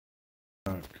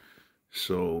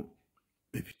So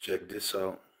if you check this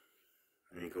out,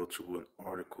 let me go to an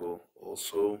article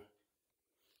also.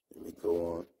 Let me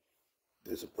go on.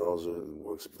 There's a browser that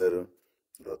works better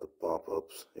without the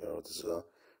pop-ups.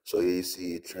 So here you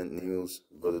see Trend News,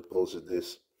 brother posted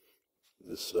this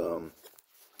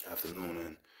afternoon,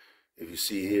 and if you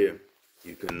see here,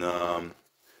 you can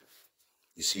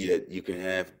you see that you can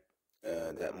have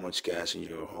that much cash in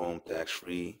your home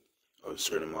tax-free, or a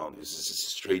certain amount. This is a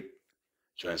straight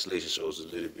translation, so it's a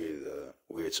little bit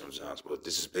weird sometimes, but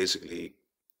this is basically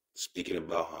speaking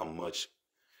about how much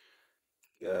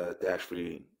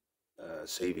tax-free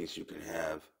savings you can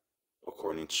have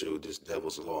according to this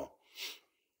devil's law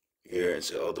here. And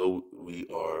so although we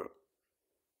are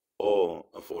all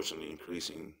unfortunately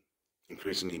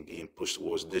increasingly being pushed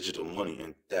towards digital money,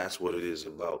 and that's what it is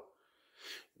about,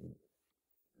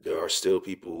 there are still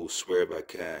people who swear by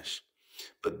cash.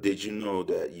 But did you know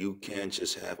that you can't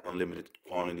just have unlimited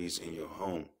quantities in your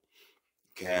home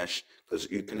cash? Because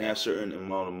you can have certain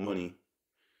amount of money.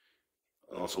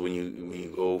 Also, when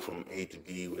you go from A to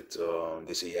B with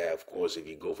they say, yeah, of course, if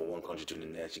you go from one country to the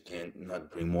next, you can't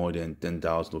not bring more than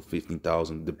 10,000 or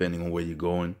 15,000, depending on where you're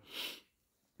going,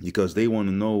 because they want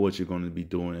to know what you're going to be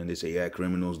doing. And they say, yeah,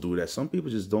 criminals do that. Some people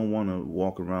just don't want to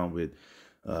walk around with,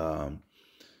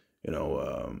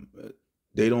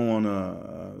 they don't want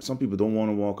to. Some people don't want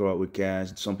to walk around with cash.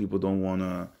 Some people don't want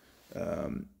to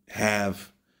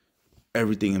have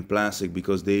everything in plastic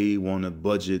because they want to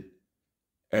budget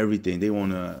everything. They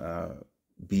want to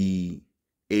be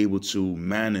able to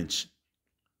manage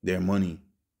their money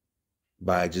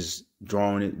by just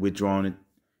drawing it, withdrawing it,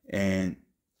 and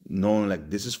knowing like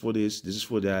this is for this is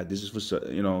for that, this is for,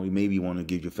 maybe you want to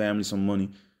give your family some money.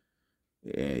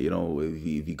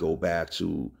 If you go back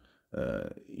to,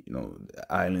 the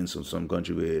islands or some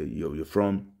country where you're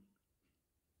from,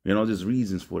 there's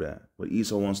reasons for that. But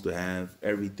Esau wants to have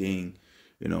everything,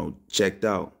 checked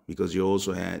out, because you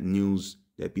also had news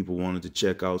that people wanted to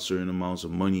check out certain amounts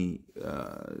of money,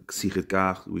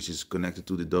 which is connected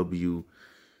to the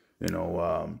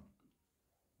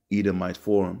Edomite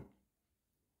Forum.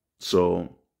 So,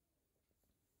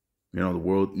 the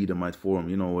World Edomite Forum,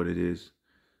 you know what it is.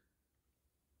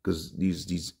 Because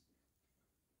these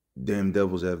damn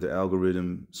devils have the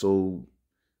algorithm so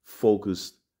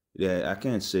focused that I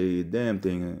can't say a damn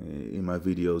thing in my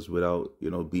videos without,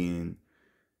 being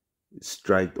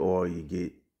striked, or you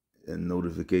get a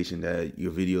notification that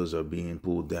your videos are being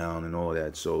pulled down and all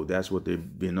that. So that's what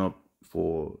they've been up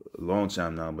for a long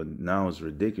time now, but now it's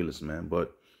ridiculous, man.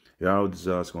 But our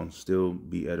desire is going to still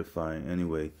be edifying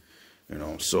anyway,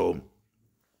 So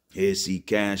here, see,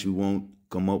 cash, we won't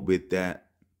come up with that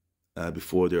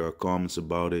before there are comments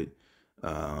about it.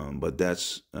 But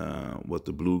that's what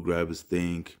the blue grabbers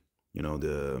think.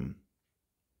 The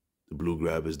blue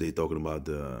grabbers, they talking about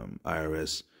the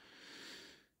IRS,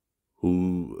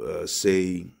 who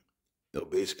say,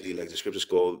 basically, like the scriptures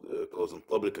calls them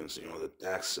publicans, the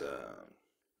tax,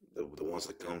 the ones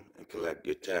that come and collect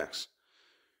your tax.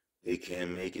 They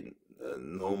can make it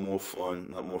not more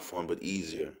fun, but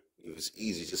easier. If it's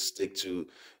easy, just stick to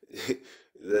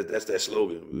that's that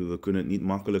slogan. We kunnen het niet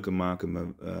makkelijker maken, maar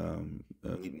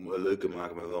niet leuker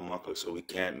maken, maar wel makkelijk. So we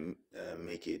can't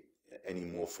make it any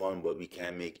more fun, but we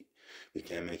can make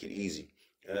it easy.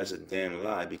 And that's a damn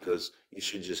lie, because you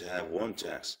should just have one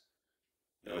tax.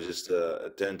 Just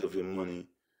a tenth of your money,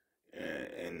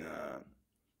 and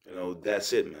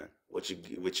that's it, man. What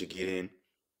you get in,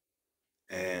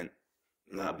 and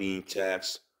not being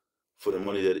taxed for the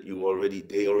money that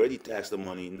they already taxed the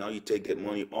money. Now you take that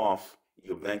money off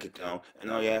your bank account, and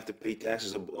now you have to pay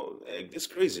taxes. It's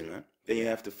crazy, man. Then you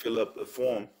have to fill up a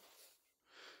form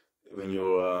when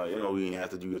you're, when you have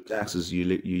to do your taxes, your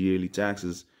yearly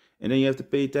taxes, and then you have to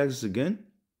pay taxes again.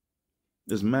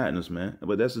 It's madness, man.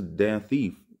 But that's a damn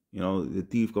thief. The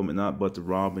thief coming not but to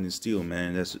rob and steal,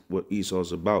 man. That's what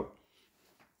Esau's about.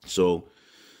 So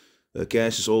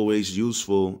cash is always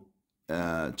useful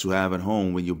to have at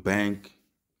home when your bank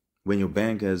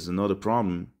has another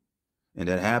problem, and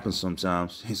that happens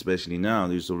sometimes, especially now.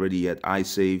 There's already at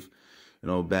iSave,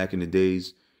 back in the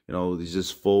days, they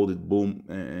just folded, boom,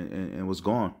 and was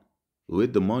gone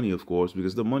with the money, of course,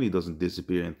 because the money doesn't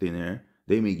disappear in thin air.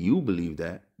 They make you believe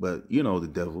that, but the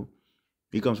devil,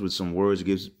 he comes with some words,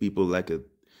 gives people like a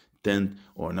tenth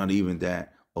or not even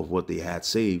that of what they had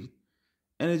saved,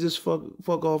 and it just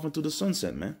fuck off into the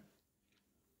sunset, man.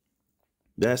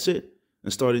 That's it.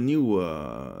 And start a new,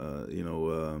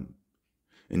 a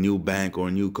new bank or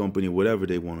a new company, whatever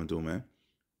they want to do, man.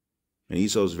 And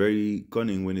Esau's very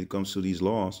cunning when it comes to these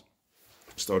laws,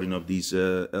 starting up these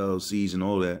LLCs and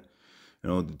all that. You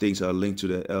know, the things are linked to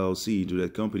the LLC, to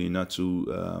that company, not to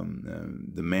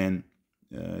the man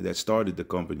that started the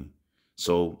company.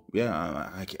 So yeah,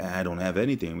 I don't have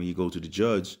anything. When you go to the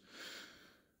judge,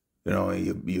 you know,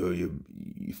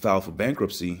 you file for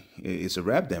bankruptcy, it's a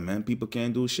wrap then, man. People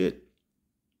can't do shit.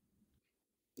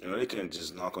 You know, they can't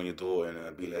just knock on your door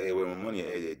and be like, "Hey, where my money?"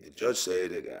 Hey, the judge said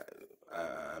that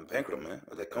I'm bankrupt, man.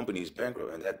 Or that company is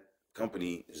bankrupt, and that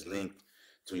company is linked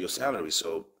to your salary.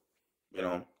 So, you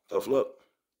know, tough luck.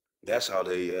 That's how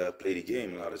they play the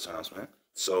game a lot of times, man.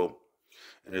 So,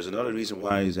 and there's another reason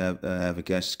why is having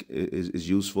cash is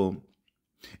useful.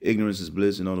 Ignorance is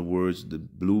bliss. In other words, the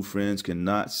blue friends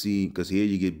cannot see, because here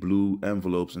you get blue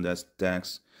envelopes, and that's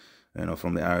tax, you know,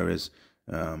 from the IRS.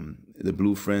 The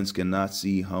blue friends cannot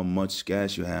see how much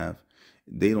cash you have.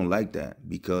 They don't like that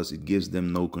because it gives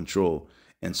them no control.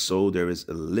 And so there is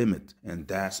a limit, and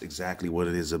that's exactly what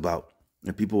it is about.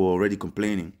 And people are already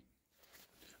complaining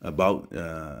about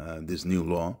this new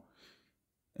law.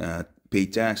 Pay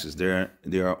taxes.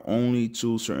 There are only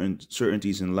two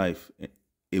certainties in life.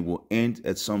 It will end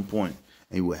at some point,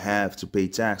 and you will have to pay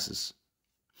taxes.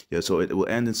 Yeah, so it will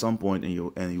end at some point, and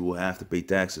you will have to pay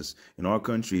taxes. In our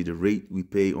country, the rate we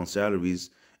pay on salaries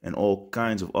and all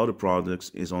kinds of other products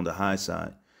is on the high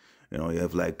side. You know, you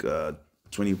have like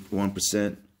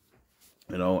 21%.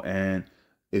 You know, and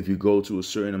if you go to a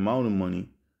certain amount of money,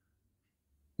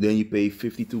 then you pay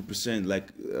 52%,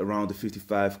 like around the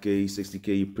 55K, 60K,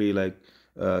 you pay like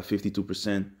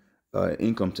 52%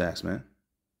 income tax, man.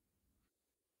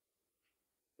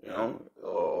 You know,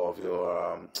 of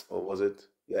your what was it?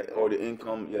 Yeah, or the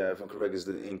income. Yeah, if I'm correct, is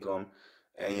the income,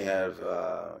 and you have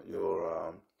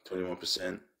your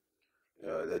 21%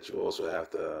 that you also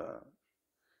have to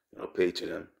pay to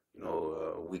them,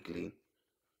 weekly.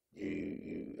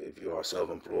 If you are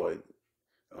self-employed,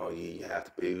 you have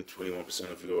to pay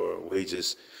 21% of your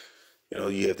wages. You know,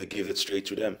 you have to give it straight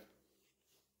to them,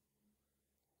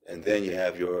 and then you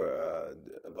have your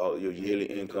about your yearly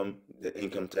income, the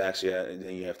income tax. Yeah, and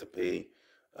then you have to pay,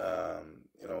 a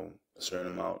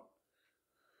certain amount.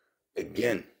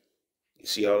 Again, you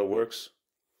see how it works.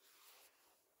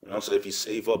 And also, if you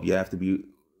save up, you have to be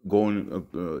going,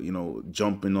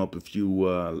 jumping up a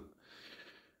few,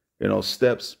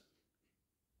 steps,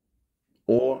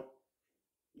 or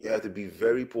you have to be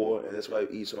very poor, and that's why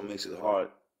Esau makes it hard.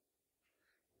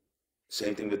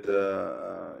 Same thing with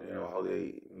the, how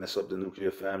they mess up the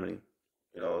nuclear family.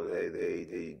 You know,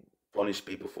 they punish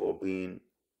people for being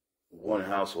one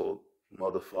household,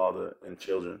 mother, father, and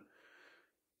children,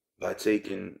 by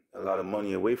taking a lot of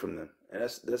money away from them. And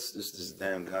that's just this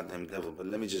damn goddamn devil. But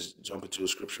let me just jump into a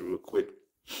scripture real quick.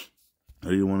 I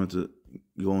really wanted to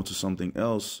go into something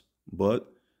else,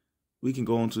 but we can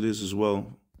go into this as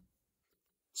well.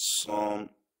 Psalm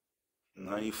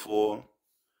 94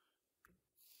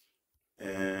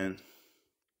 and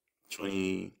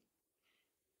 20,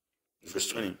 verse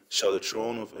 20. Shall the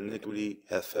throne of iniquity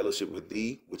have fellowship with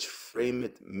thee, which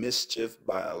frameth mischief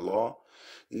by a law?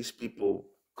 These people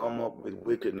come up with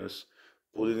wickedness,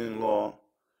 put it in law,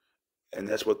 and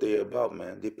that's what they're about,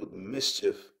 man. They put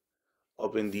mischief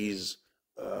up in these,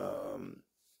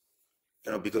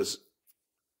 because,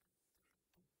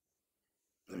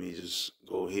 let me just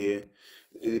go here.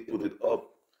 They put it up.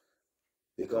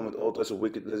 They come with all types of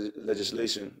wicked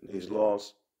legislation, these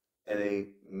laws, and they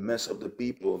mess up the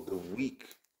people, the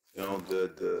weak,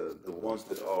 the ones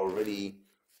that are already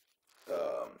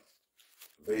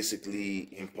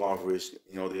basically impoverished.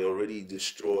 They're already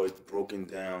destroyed, broken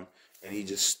down, and he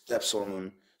just steps on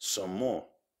them some more.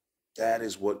 That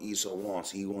is what Esau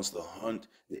wants. He wants to hunt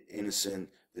the innocent,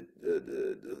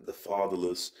 the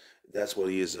fatherless. That's what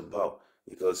he is about,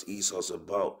 because Esau's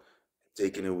about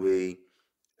taking away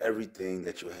everything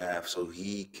that you have so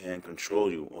he can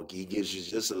control you, or he gives you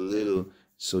just a little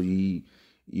so you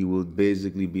will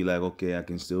basically be like, okay, I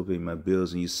can still pay my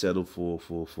bills, and you settle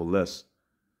for less.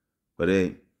 But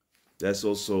hey, that's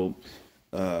also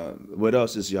what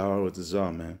else is Yahweh with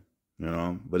Disarm,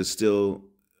 man. But it's still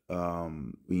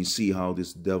when you see how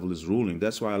this devil is ruling,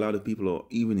 that's why a lot of people, or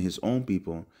even his own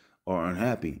people, are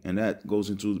unhappy. And that goes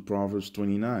into the Proverbs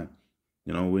 29.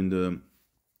 When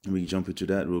we jump into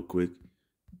that real quick,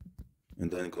 and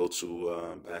then go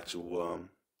to back to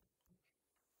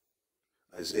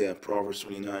Isaiah, Proverbs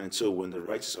 29:2. When the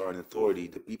righteous are in authority,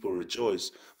 the people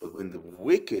rejoice, but when the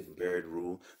wicked bear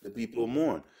rule, the people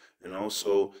mourn.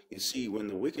 So you see, when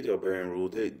the wicked are bearing rule,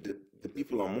 the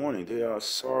people are mourning. They are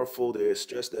sorrowful. They are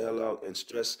stressed the hell out, and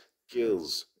stress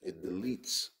kills. It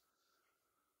deletes.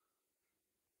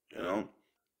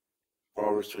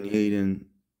 Proverbs 28 and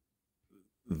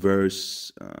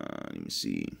verse. Let me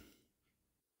see.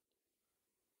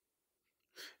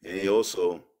 And he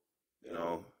also, you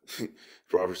know,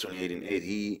 Proverbs 28:8,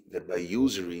 he that by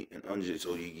usury and unjust,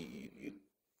 so you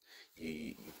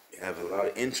have a lot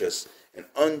of interest, and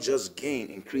unjust gain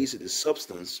increaseth his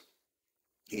substance,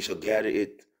 he shall gather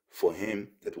it for him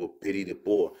that will pity the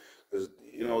poor. Because,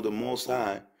 you know, the Most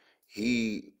High,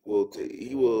 he will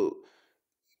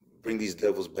bring these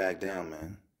devils back down,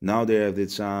 man. Now they have their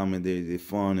time and they're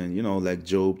fun, and you know, like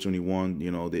Job 21,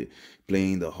 you know, they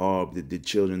playing the harp, the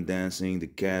children dancing, the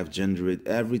calf gender,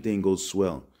 everything goes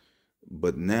swell.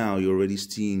 But now you're already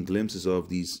seeing glimpses of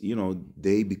these, you know,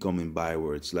 they becoming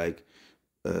bywords, like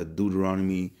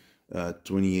Deuteronomy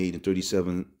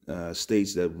 28:37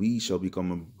 states that we shall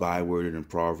become a byword and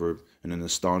proverb and an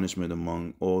astonishment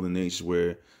among all the nations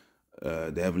where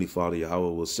the Heavenly Father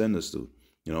Yahweh will send us to,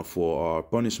 you know, for our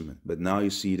punishment. But now you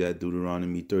see that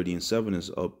Deuteronomy 30:7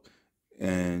 is up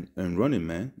and running,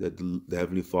 man. That the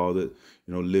Heavenly Father,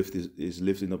 you know, is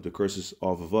lifting up the curses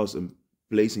off of us and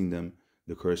placing them,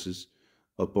 the curses,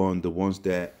 upon the ones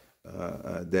that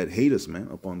that hate us, man,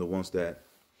 upon the ones that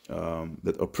are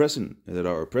oppressing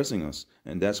us.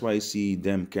 And that's why I see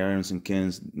them, Karens and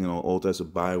Kens, you know, all types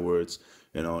of bywords,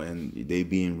 you know, and they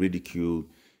being ridiculed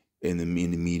in the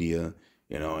media,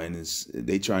 you know, and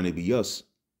they trying to be us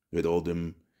with all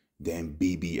them damn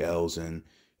BBLs and,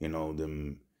 you know,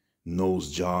 them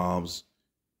nose jobs,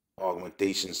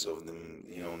 augmentations of them,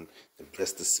 you know, the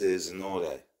pesticides and all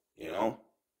that, you know.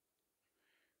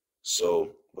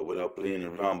 So, but without playing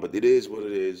around, but it is what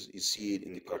it is. You see it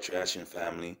in the Kardashian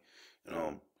family, you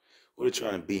know, what they're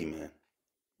trying to be, man.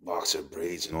 Boxer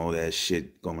braids and all that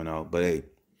shit coming out. But hey,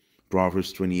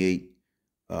 Proverbs 28,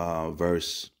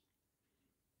 verse,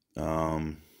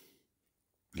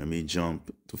 let me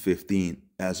jump to 15.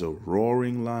 As a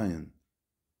roaring lion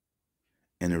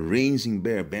and a raging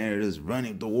bear is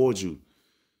running towards you,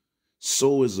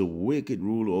 so is a wicked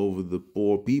ruler over the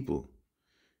poor people.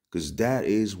 Because that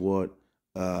is what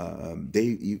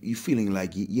you feeling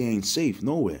like you ain't safe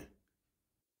nowhere.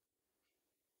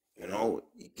 You know,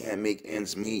 you can't make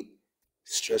ends meet,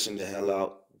 stressing the hell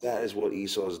out. That is what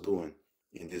Esau is doing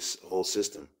in this whole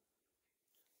system.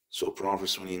 So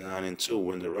Proverbs 29:2,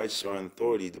 when the righteous are in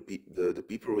authority, the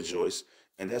people rejoice,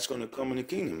 and that's going to come in the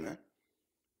kingdom, man.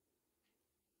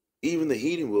 Even the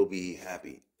heathen will be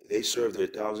happy. They serve their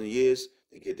 1,000 years.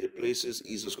 They get their places.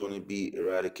 Esau's going to be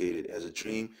eradicated as a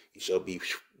dream. He shall be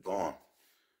gone.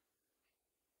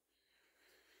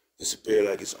 Disappear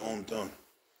like its own done.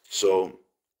 So,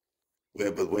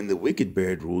 but when the wicked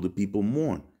bear rule, the people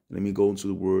mourn. Let me go into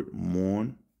the word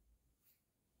mourn.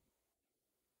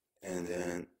 And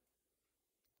then,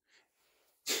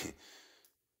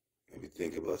 maybe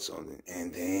think about something.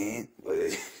 And then, but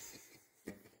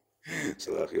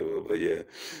yeah.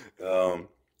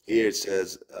 Here it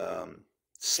says,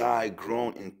 sigh,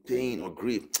 groan in pain or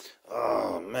grief.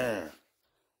 Oh, man.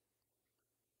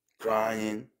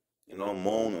 Crying, you know,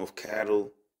 moan of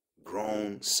cattle,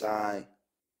 groan, sigh.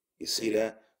 You see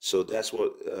that? So that's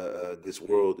what this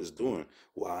world is doing.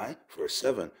 Why? Verse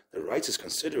 7, the righteous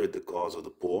consider it the cause of the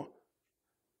poor.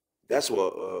 That's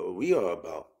what we are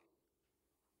about.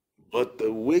 But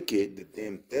the wicked, the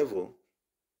damn devil,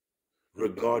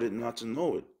 regarded not to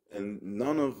know it. And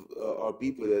none of our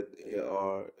people that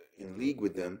are in league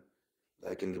with them,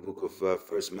 like in the book of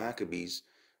First Maccabees,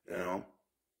 you know,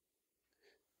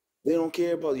 they don't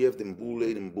care about, you have them boule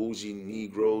and bougie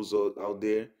Negroes out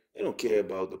there. They don't care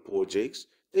about the poor Jakes.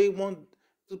 They want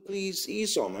to please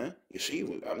Esau, man. You see,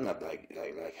 I'm not like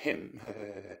him.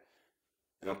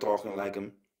 And I'm talking like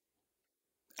him,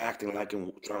 acting like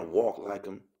him, trying to walk like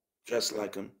him, dress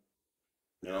like him,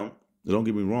 you know. Don't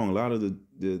get me wrong, a lot of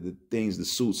the things, the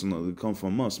suits, and they come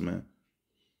from us, man.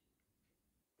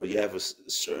 But you have a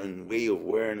certain way of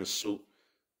wearing a suit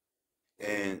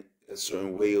and a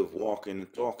certain way of walking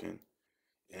and talking.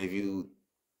 And if you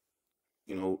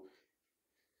know,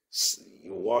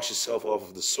 you wash yourself off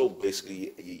of the soap,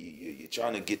 basically, you're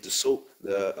trying to get the soap,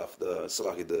 you're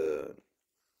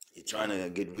trying to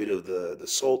get rid of the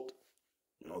salt,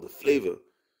 you know, the flavor.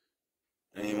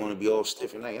 And you want to be all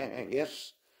stiff and like,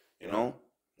 yes, you know,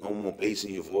 no more bass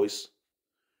in your voice.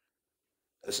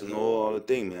 That's an all other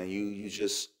thing, man. You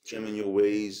just trimming your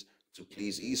ways to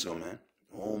please Esau, man.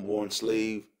 Homeborn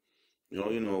slave,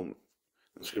 you know,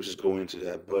 the scriptures go into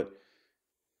that. But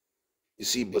you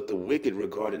see, but the wicked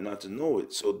regarded not to know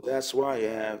it. So that's why you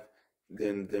have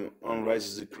them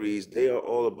unrighteous decrees. They are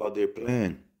all about their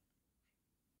plan.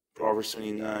 Proverbs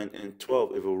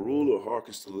 29:12. If a ruler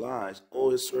hearkens to lies, all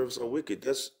his servants are wicked.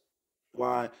 That's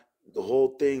why the whole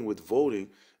thing with voting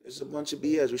is a bunch of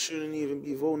BS. We shouldn't even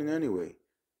be voting anyway.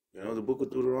 You know, the book of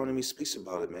Deuteronomy speaks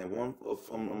about it, man. One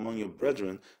from among your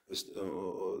brethren,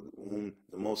 whom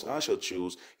the Most High shall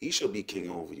choose, he shall be king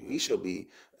over you. He shall be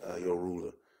your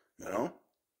ruler, you know?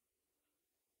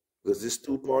 Because this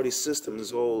two-party system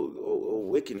is all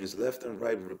wickedness, left and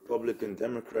right, Republican,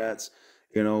 Democrats.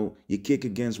 You know, you kick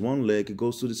against one leg, it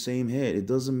goes to the same head. It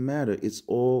doesn't matter. It's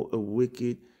all a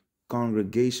wicked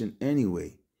congregation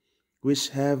anyway, which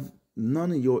have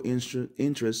none of your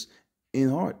interests in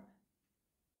heart.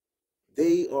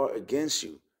 They are against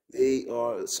you. They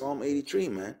are Psalm 83,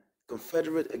 man.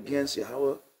 Confederate against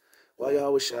Yahweh,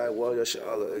 Yahweh Shai,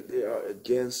 Yahshua. They are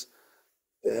against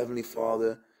the Heavenly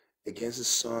Father, against His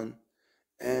Son,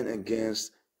 and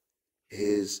against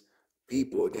His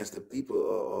people, against the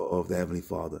people of the Heavenly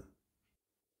Father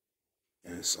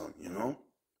and His Son, you know?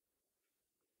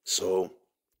 So,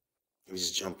 let me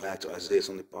just jump back to Isaiah. It's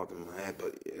only popped in my head,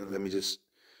 but let me just,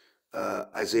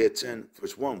 Isaiah 10,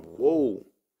 verse 1. Woe,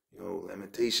 you know,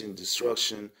 lamentation,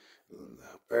 destruction,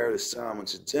 perilous time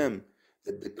unto them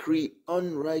that decree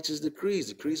unrighteous decrees.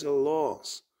 Decrees are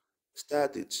laws,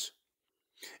 statutes,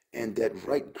 and that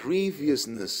right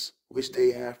grievousness which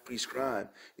they have prescribed.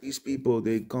 These people,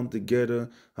 they come together.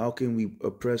 How can we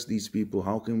oppress these people?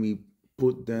 How can we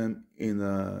put them in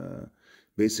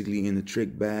basically in a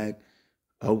trick bag?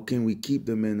 How can we keep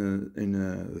them in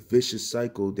a vicious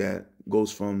cycle that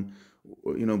goes from,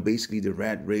 you know, basically the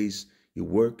rat race? You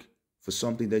work for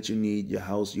something that you need, your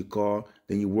house, your car.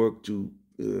 Then you work to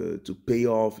pay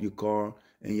off your car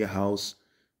and your house,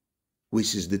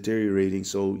 which is deteriorating.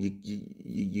 So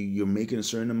you're making a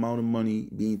certain amount of money,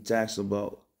 being taxed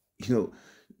about, you know,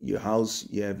 your house.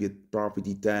 You have your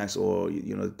property tax, or,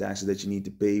 you know, the taxes that you need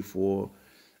to pay for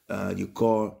your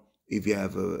car. If you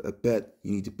have a pet,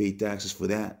 you need to pay taxes for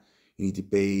that. You need to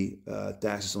pay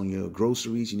taxes on your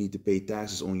groceries. You need to pay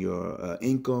taxes on your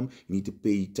income. You need to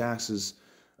pay taxes,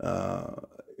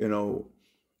 you know,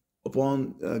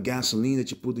 upon gasoline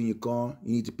that you put in your car.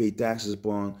 You need to pay taxes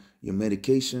upon your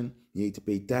medication. You need to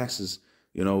pay taxes,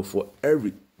 you know, for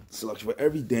every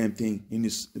damn thing in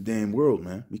this damn world,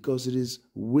 man, because it is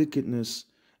wickedness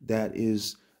that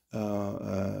is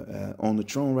on the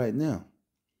throne right now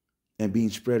and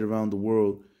being spread around the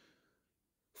world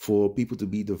for people to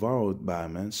be devoured by,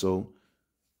 man. So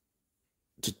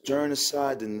to turn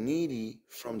aside the needy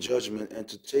from judgment and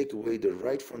to take away the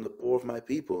right from the poor of my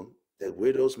people, that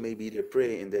widows may be their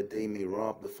prey and that they may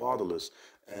rob the fatherless.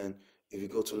 And if you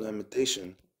go to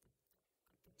Lamentation,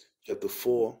 chapter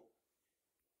 4,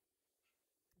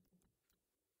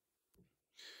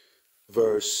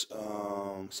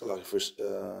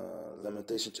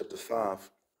 Lamentation chapter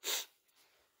 5,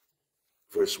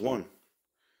 verse 1,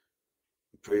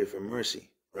 pray for mercy.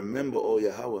 Remember, O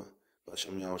Yahweh,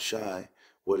 Bashem Yahushai,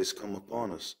 what is come upon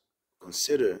us.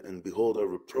 Consider and behold our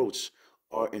reproach.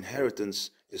 Our inheritance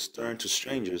is turned to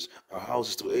strangers, our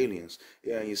houses to aliens.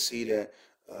 Yeah, and you see that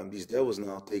these devils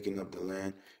now taking up the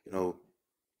land, you know,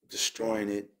 destroying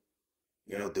it,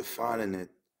 you know, defiling it,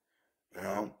 you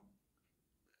know.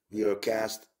 We are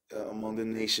cast among the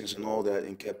nations and all that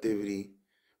in captivity.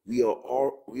 We are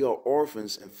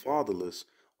orphans and fatherless.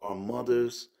 Our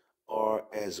mothers are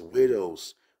as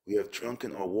widows. We have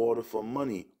drunken our water for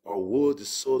money. Our wood is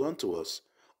sold unto us.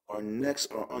 Our necks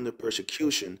are under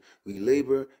persecution. We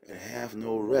labor and have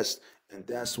no rest. And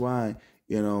that's why,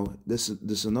 you know, this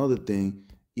is another thing.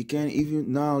 You can't,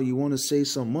 even now you want to save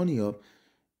some money up.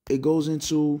 It goes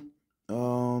into,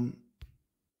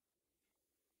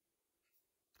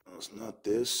 it's not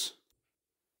this.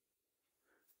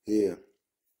 Yeah.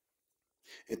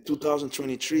 In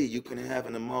 2023, you can have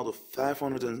an amount of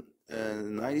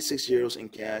 596 euros in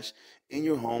cash in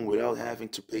your home without having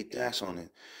to pay tax on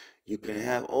it. You can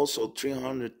have also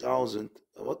 300,000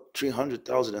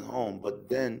 at home, but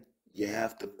then you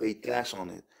have to pay tax on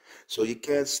it. So you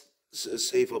can't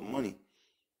save up money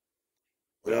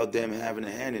without them having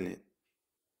a hand in it.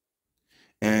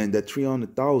 And that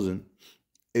 300,000,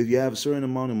 if you have a certain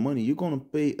amount of money, you're gonna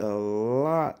pay a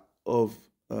lot of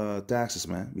taxes,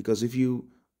 man. Because if you,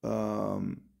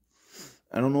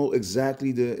 I don't know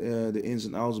exactly the ins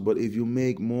and outs, but if you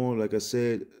make more, like I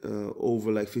said,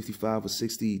 over like 55 or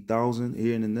 60,000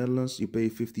 here in the Netherlands, you pay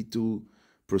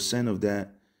 52% of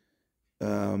that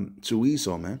to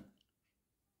Esau, man.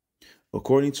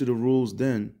 According to the rules,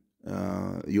 then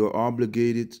you're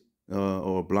obligated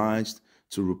or obliged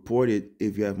to report it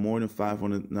if you have more than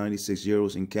 596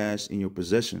 euros in cash in your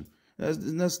possession.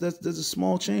 That's a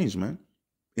small change, man.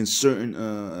 In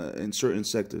certain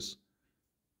sectors.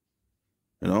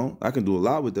 You know, I can do a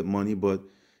lot with that money, but,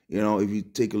 you know, if you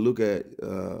take a look at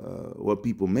what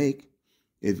people make,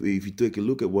 if you take a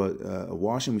look at what a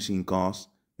washing machine costs,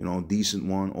 decent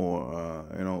one,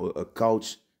 or a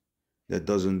couch that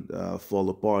doesn't fall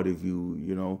apart if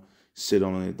you sit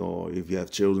on it, or if you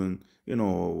have children,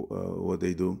 what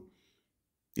they do.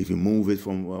 If you move it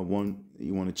from one,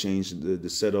 you want to change the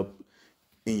setup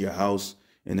in your house,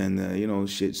 and then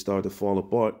shit start to fall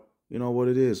apart. You know what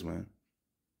it is, man.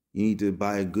 You need to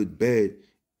buy a good bed.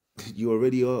 You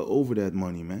already are over that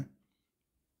money, man.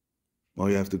 Or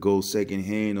you have to go second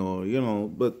hand, or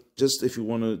but just if you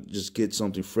want to just get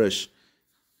something fresh,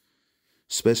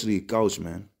 especially a couch,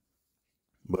 man.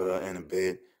 But and a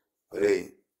bed. But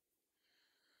hey,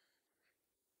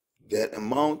 that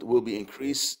amount will be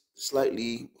increased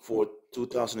slightly for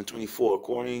 2024.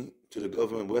 According to the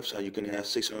government website, you can have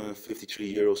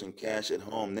 653 euros in cash at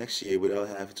home next year without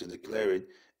having to declare it,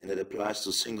 and that applies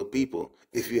to single people.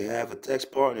 If you have a tax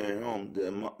partner at home,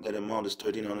 that amount is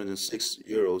 1,306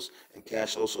 euros, and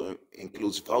cash also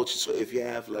includes vouchers. So if you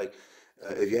have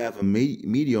a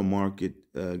media market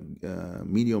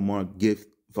gift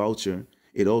voucher,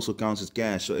 it also counts as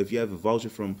cash. So if you have a voucher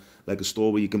from like a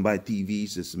store where you can buy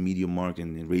TVs, it's a media market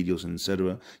and radios and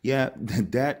etc. Yeah,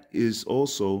 that is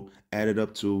also added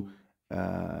up to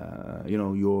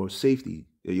your safety,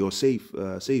 your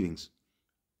savings.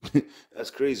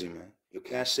 That's crazy, man. Your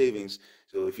cash savings.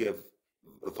 So if you have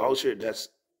a voucher, that's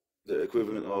the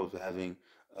equivalent of having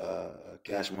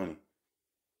cash money.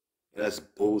 That's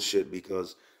bullshit,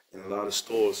 because in a lot of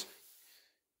stores,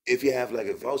 if you have like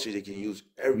a voucher that you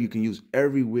can use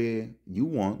everywhere you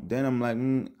want, then I'm like,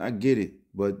 I get it.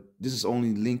 But this is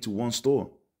only linked to one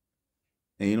store,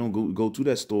 and you don't go to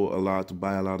that store a lot to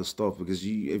buy a lot of stuff, because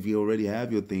if you already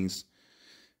have your things,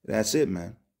 that's it,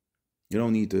 man. You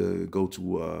don't need to go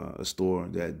to a store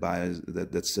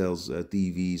that sells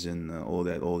TVs and all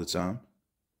that all the time.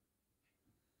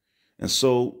 And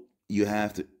so you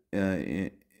have to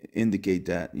indicate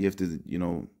that. You have to,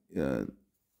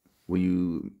 when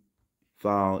you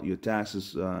file your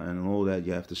taxes and all that,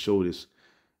 you have to show this.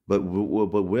 But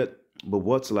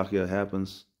what's like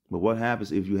happens? But what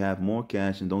happens if you have more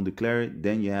cash and don't declare it?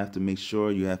 Then you have to make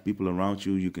sure you have people around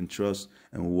you can trust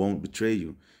and who won't betray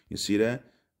you. You see that?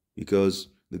 Because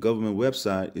the government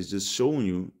website is just showing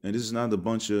you, and this is not a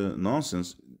bunch of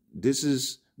nonsense. This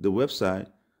is the website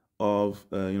of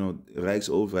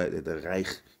Rijksoverheid, the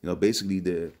Rijk. Basically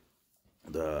the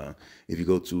if you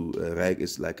go to Rijk,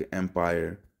 it's like an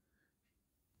empire,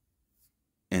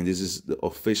 and this is the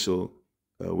official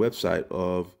website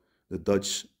of the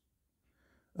Dutch.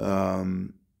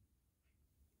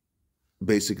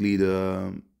 Basically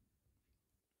I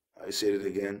said it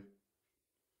again.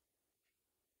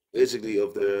 Basically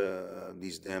of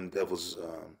these damn devils,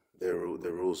 their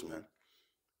rules, man.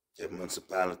 You have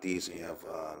municipalities, and you have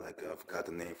I forgot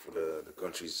the name for the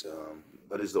countries,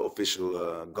 but it's the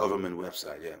official government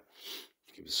website. Yeah,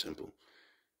 keep it simple.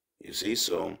 You see,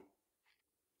 so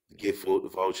give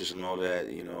vouchers and all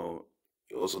that. You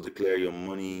also declare your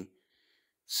money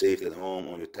saved at home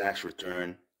on your tax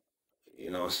return.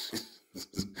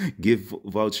 Give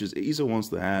vouchers. ESA wants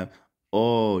to have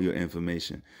all your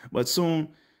information, but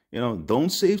soon, don't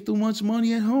save too much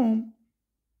money at home.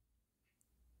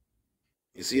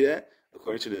 You see that?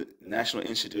 According to the National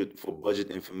Institute for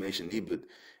Budget Information, NIBUD,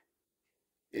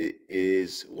 it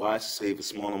is wise to save a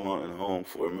small amount at home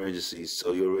for emergencies.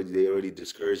 So they're already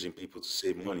discouraging people to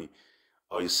save money.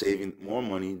 Are you saving more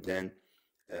money than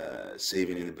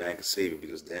saving in the bank and saving?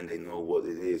 Because then they know what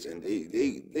it is, and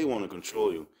they want to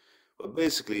control you. But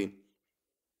basically,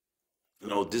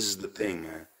 this is the thing,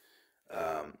 man.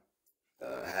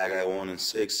 Haggai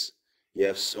 1:6, you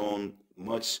have sown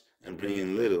much and bring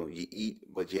in little. You eat,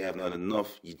 but you have not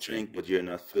enough. You drink, but you're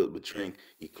not filled with drink.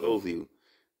 He clothe you,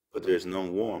 but there is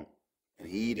none warm. And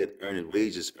he that earneth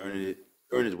wages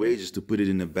to put it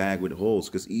in the bag with holes,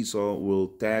 because Esau will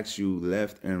tax you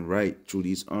left and right through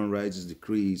these unrighteous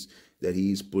decrees that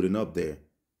he's putting up there.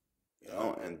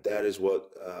 And that is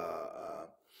what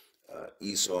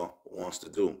Esau wants to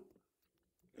do.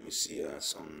 Let me see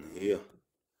something here.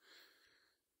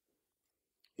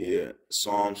 Here,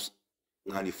 Psalms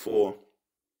 94,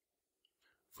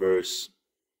 verse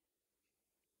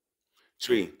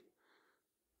 3.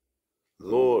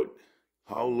 Lord,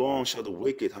 how long shall the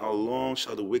wicked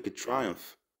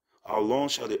triumph? How long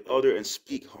shall they utter and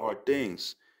speak hard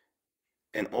things?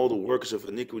 And all the workers of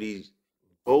iniquity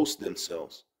boast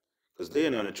themselves. Because they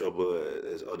are not in trouble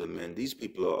as other men. These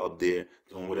people are up there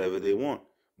doing whatever they want.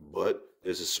 But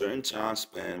there's a certain time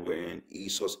span wherein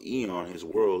Esau's eon, his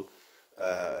world,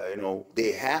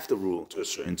 they have to rule to a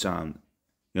certain time.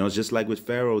 Just like with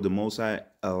Pharaoh, the Most High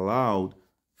allowed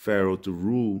Pharaoh to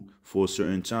rule for a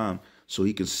certain time so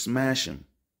he can smash him.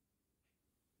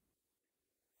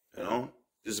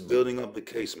 Just building up the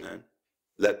case, man.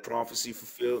 Let prophecy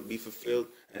be fulfilled,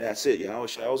 and that's it. Yahweh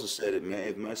Shai also said it, man.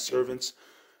 If my servants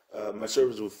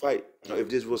would fight. Now, if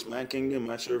this was my kingdom,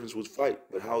 my servants would fight.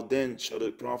 But how then shall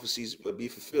the prophecies be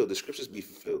fulfilled? The scriptures be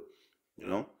fulfilled, you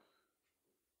know?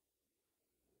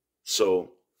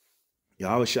 So,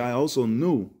 Yahweh Shai also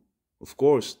knew, of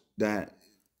course, that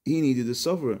he needed to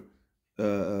suffer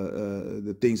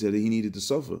the things that he needed to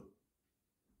suffer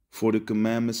for the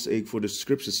commandment's sake, for the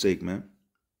scripture's sake, man,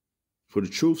 for the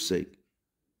truth's sake.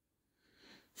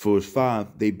 Verse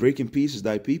 5, they break in pieces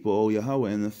thy people, O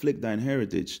Yahweh, and afflict thine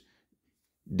heritage.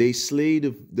 They slay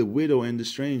the widow and the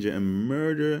stranger and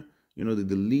murder, they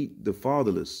delete the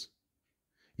fatherless.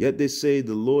 Yet they say,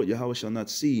 the Lord Yahweh shall not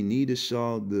see, neither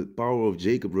shall the power of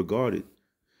Jacob regard it.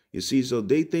 You see, so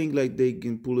they think like they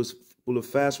can pull a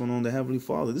fast one on the Heavenly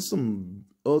Father. This is some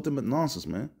ultimate nonsense,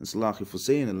 man. It's lucky for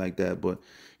saying it like that, but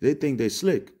they think they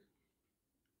slick.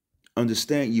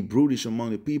 Understand, ye brutish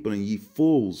among the people, and ye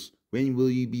fools, when will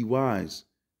ye be wise?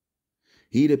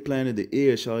 He that planted the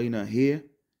ear, shall he not hear?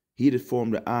 He that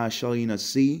formed the eye, shall he not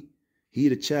see? He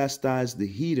that chastised the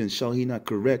heathens, shall he not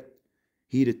correct?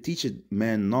 He that teacheth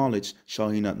man knowledge, shall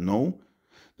he not know?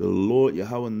 The Lord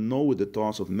Yahweh knoweth the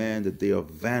thoughts of man, that they are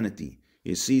vanity.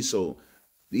 You see, so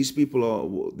these people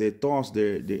are, their thoughts,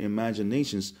 their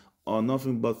imaginations are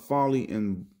nothing but folly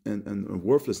and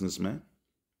worthlessness, man.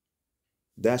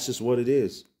 That's just what it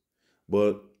is.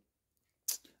 But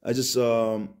I just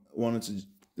wanted to,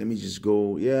 let me just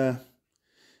go, yeah.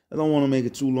 I don't want to make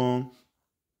it too long.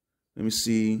 Let me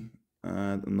see,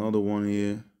 another one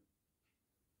here.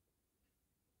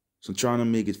 So I'm trying to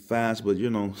make it fast, but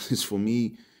it's for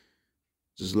me,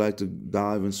 just like to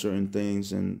dive in certain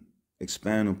things and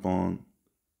expand upon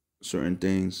certain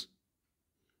things.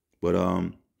 But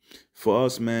for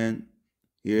us, man,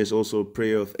 here's also a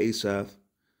prayer of Asaph.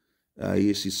 Here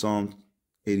you see Psalm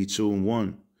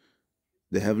 82:1.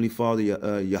 The Heavenly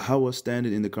Father, Yahweh,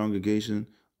 standeth in the congregation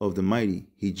of the mighty.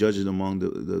 He judges among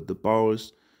the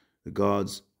powers, the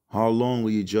gods. How long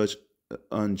will you judge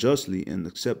unjustly and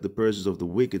accept the purges of the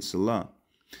wicked? Salah.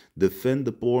 Defend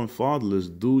the poor and fatherless.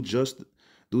 Do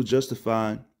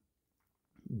justify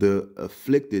the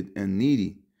afflicted and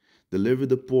needy. Deliver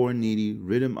the poor and needy.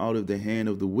 Rid them out of the hand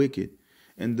of the wicked.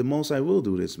 And the Most High will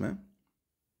do this, man.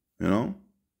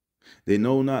 They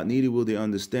know not, neither will they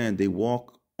understand. They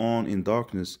walk on in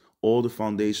darkness. All the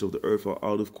foundations of the earth are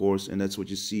out of course. And that's what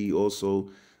you see also.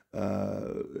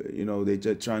 They're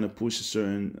just trying to push a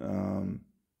certain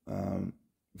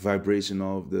vibration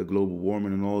of the global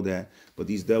warming and all that. But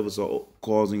these devils are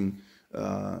causing,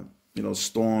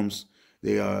 storms.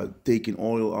 They are taking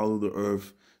oil out of the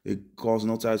earth. They're causing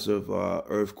all types of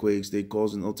earthquakes. They're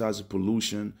causing all types of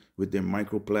pollution with their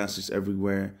microplastics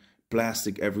everywhere.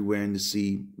 Plastic everywhere in the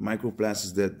sea,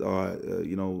 microplastics that are,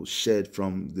 shed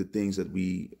from the things that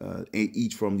we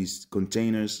eat from these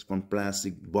containers, from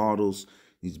plastic bottles,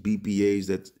 these BPAs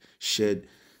that shed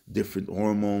different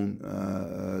hormone,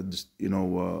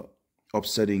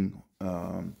 upsetting,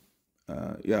 hormones,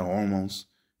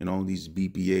 these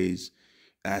BPAs,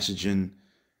 estrogen,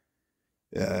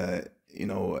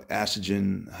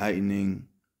 estrogen heightening,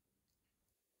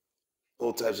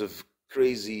 all types of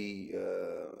crazy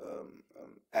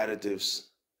additives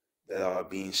that are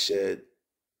being shed,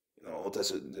 all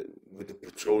types of, with the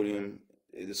petroleum.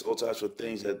 There's all types of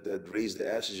things that raise the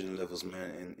estrogen levels,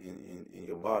 man, in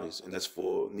your bodies, and that's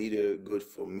for neither good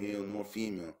for male nor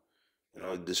female.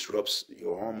 It disrupts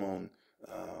your hormone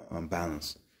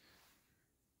balance.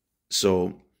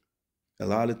 So a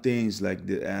lot of things like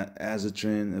the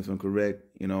azotrin, if I'm correct,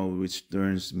 which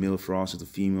turns male frogs into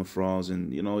female frogs,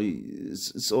 and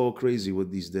it's all crazy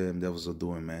what these damn devils are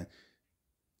doing, man.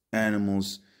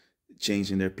 Animals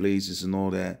changing their places and all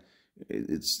that.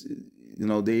 It's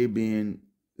they're being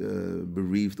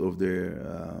bereaved of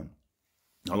their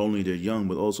not only their young,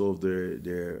 but also of they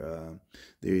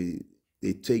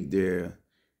take their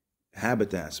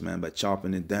habitats, man, by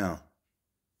chopping it down.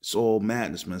 It's all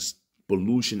madness, man. It's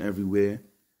pollution everywhere,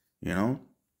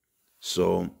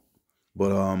 So,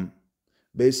 but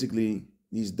basically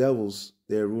these devils,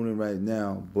 they're ruling right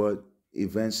now, but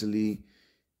eventually,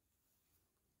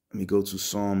 let me go to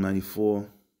Psalm 94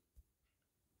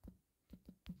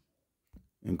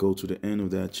 and go to the end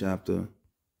of that chapter.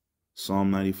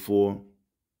 Psalm 94,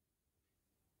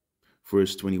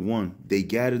 verse 21. They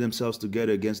gather themselves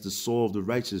together against the soul of the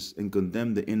righteous and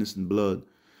condemn the innocent blood.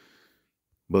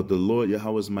 But the Lord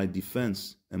Yahweh is my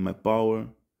defense, and my power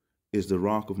is the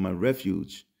rock of my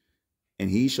refuge. And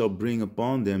he shall bring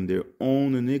upon them their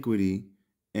own iniquity,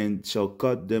 and shall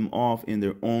cut them off in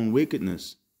their own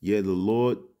wickedness. Yea, the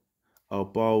Lord our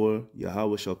power,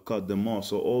 Yahweh shall cut them off.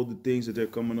 So all the things that they're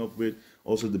coming up with,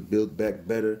 also the Build Back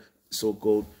Better,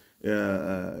 so-called, you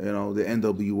know, the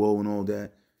NWO and all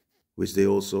that, which they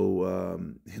also,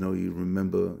 you know, you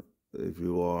remember if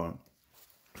you are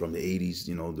from the 80s,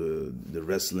 you know, the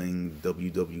wrestling,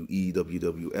 WWE,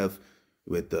 WWF,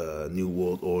 with the New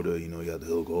World Order, you know, you had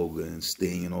Hulk Hogan,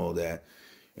 Sting and all that.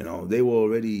 You know, they were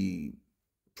already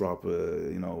proper,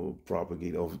 you know,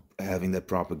 propagate of having that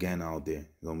propaganda out there.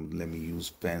 Don't let me use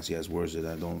fancy ass words that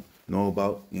I don't know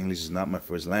about. English is not my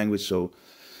first language, so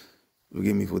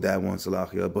forgive me for that one,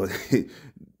 Salakia. But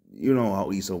you know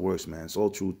how Esau works, man. It's all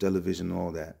through television and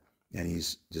all that, and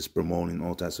he's just promoting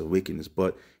all types of wickedness.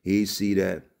 But he see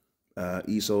that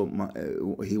Esau,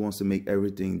 he wants to make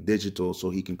everything digital so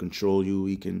he can control you.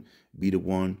 He can be the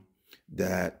one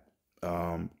that,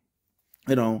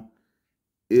 you know,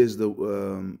 is the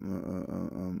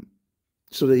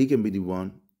so that he can be the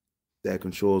one that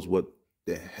controls what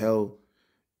the hell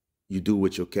you do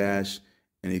with your cash,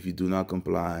 and if you do not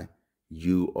comply,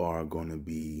 you are going to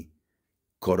be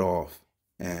cut off,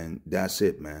 and that's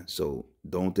it, man. So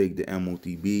don't take the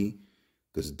MOTB,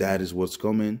 because that is what's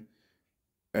coming.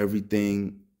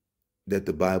 Everything that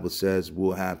the Bible says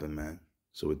will happen, man.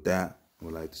 So with that, I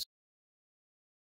would like to